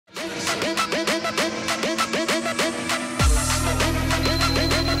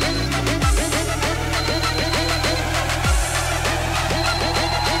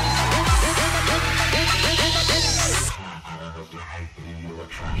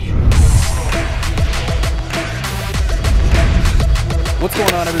What's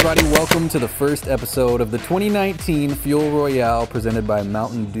going on, everybody? Welcome to the first episode of the 2019 Fuel Royale presented by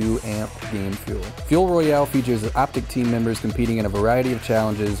Mountain Dew Amp Game Fuel. Fuel Royale features OpTic team members competing in a variety of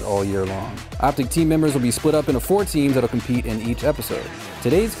challenges all year long. OpTic team members will be split up into 4 teams that will compete in each episode.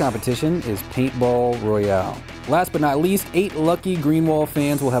 Today's competition is Paintball Royale. Last but not least, 8 lucky Greenwall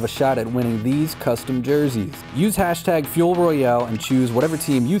fans will have a shot at winning these custom jerseys. Use hashtag Fuel Royale and choose whatever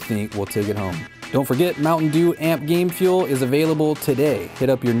team you think will take it home. Don't forget, Mountain Dew Amp Game Fuel is available today. Hit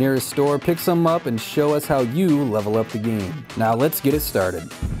up your nearest store, pick some up, and show us how you level up the game. Now let's get it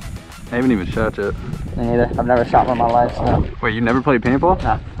started. I haven't even shot yet. Me neither. I've never shot one in my life, so. Wait, you never played paintball?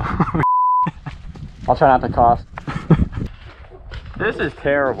 No. I'll try not to cost. This is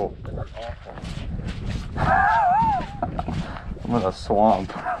terrible. I'm in a swamp.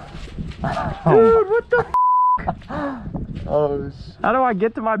 Dude, what the f? Oh, how do I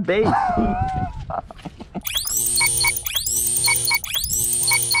get to my base?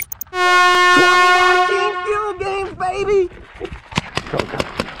 2019 Fuel Games, baby! Go, go.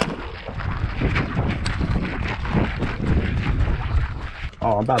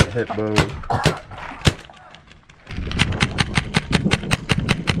 Oh, I'm about to hit Boo.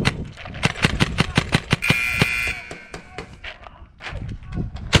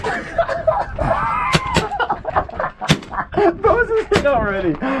 Bose is hit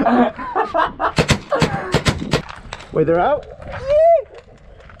already. Wait, they're out?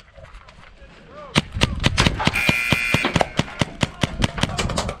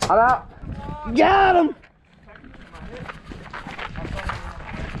 I'm out. Got him!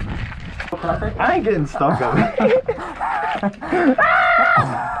 I ain't getting stuck on it.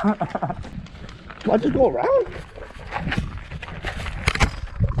 Do I just go around?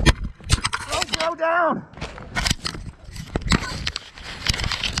 Don't go down!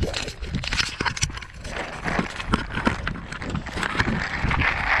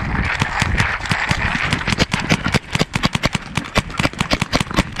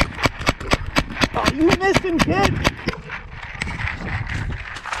 Oh, you missed him, kid!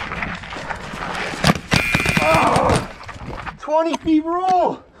 Oh, 20 feet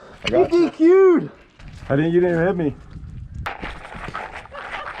rule! You DQ'd! You didn't hit me.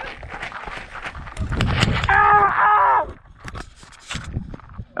 Ah!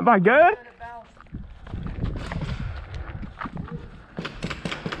 Am I good?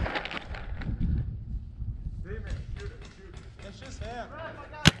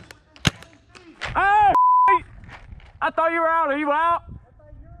 Oh! I thought you were out. Are you out?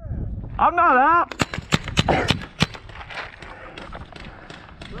 I'm not out.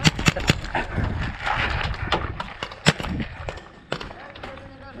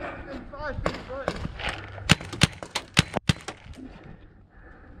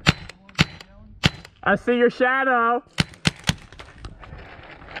 I see your shadow.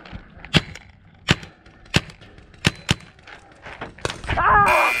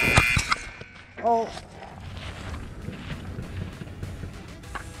 Ah! Oh.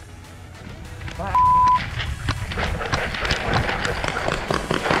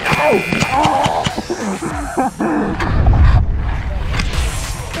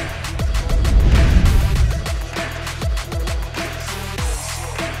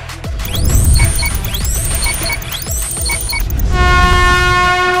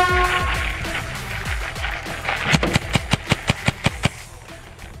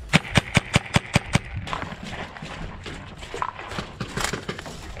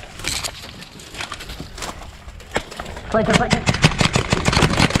 Flank it, flank it.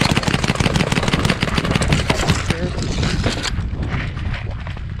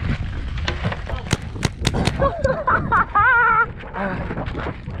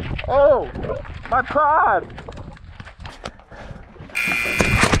 Oh, my pod!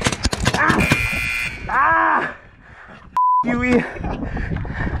 Ah! Ah! Huey!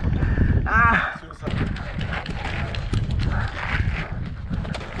 Ah!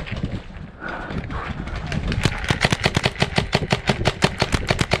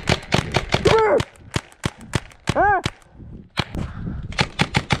 Ah!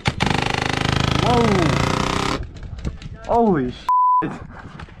 Whoa! Holy shit!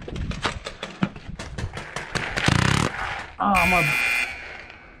 Oh, I'm a...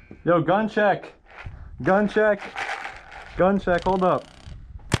 Yo, gun check! Gun check! Gun check, hold up.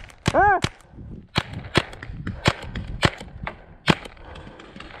 Ah!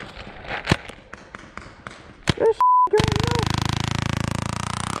 This going on.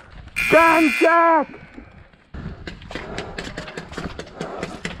 Gun check!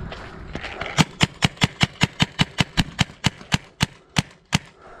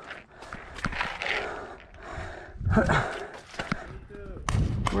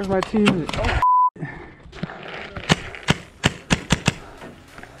 Where's my team? Oh.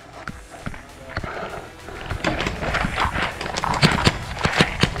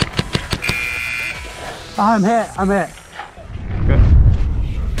 I'm hit. Good.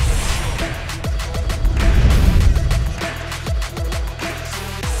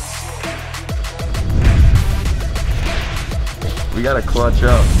 We gotta clutch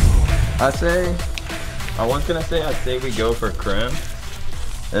up. I'd say we go for Krim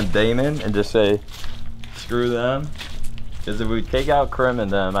and Damon and just say, screw them. Because if we take out Krim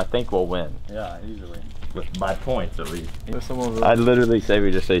and them, I think we'll win. Yeah, easily. By points at least. I'd literally say we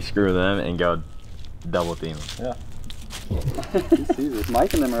just say screw them and go double team them. Yeah. He sees us.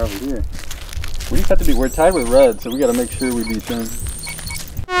 Mike and them are over here. We just have to be, we're tied with red, so we gotta make sure we beat them.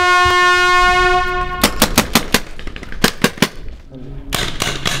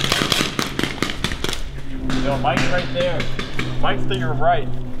 Yo, Mike's right there. Mike's to your right.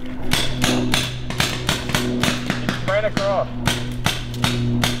 He's right across.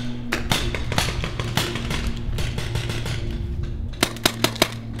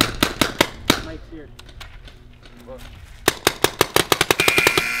 Mike's here. Look.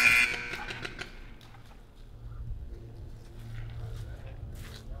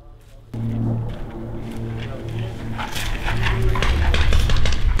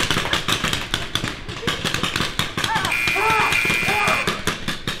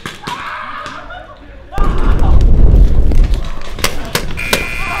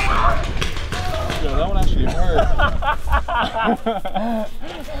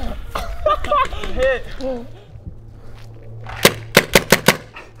 Hit.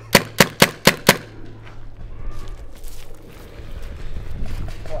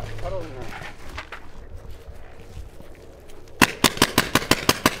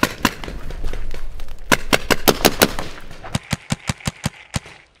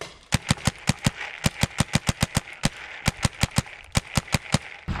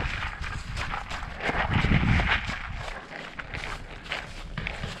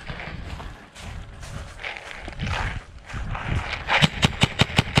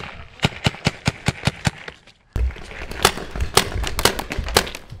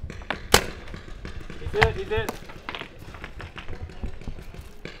 He did.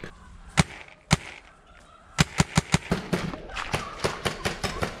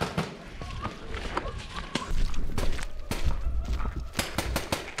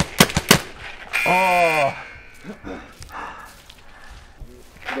 Oh.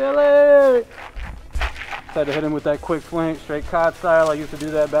 Billy! Had to hit him with that quick flank, straight cod style. I used to do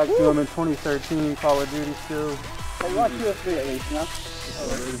that back to him in 2013, Call of Duty still. Hey, you want UFC at least, you know?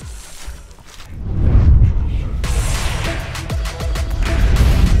 Oh,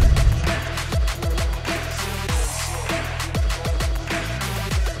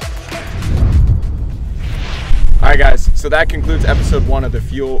 Alright guys, so that concludes episode 1 of the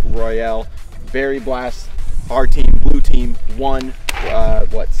Fuel Royale. Berry Blast, our team, blue team, won,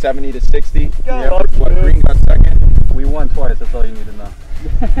 what, 70 to 60? Yeah, what, green got second? we won twice, that's all you need to know.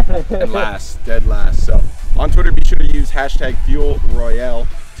 And last, dead last. So on Twitter, be sure to use hashtag Fuel Royale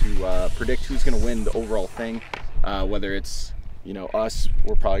to predict who's going to win the overall thing. Whether it's, you know, us,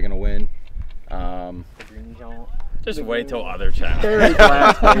 we're probably going to win. Just wait till other channels. Berry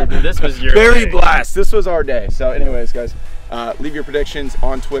Blast. This was your Berry day. Blast. This was our day. So anyways, guys, leave your predictions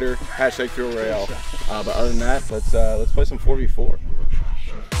on Twitter, hashtag Fuel Royale. But other than that, let's play some 4v4.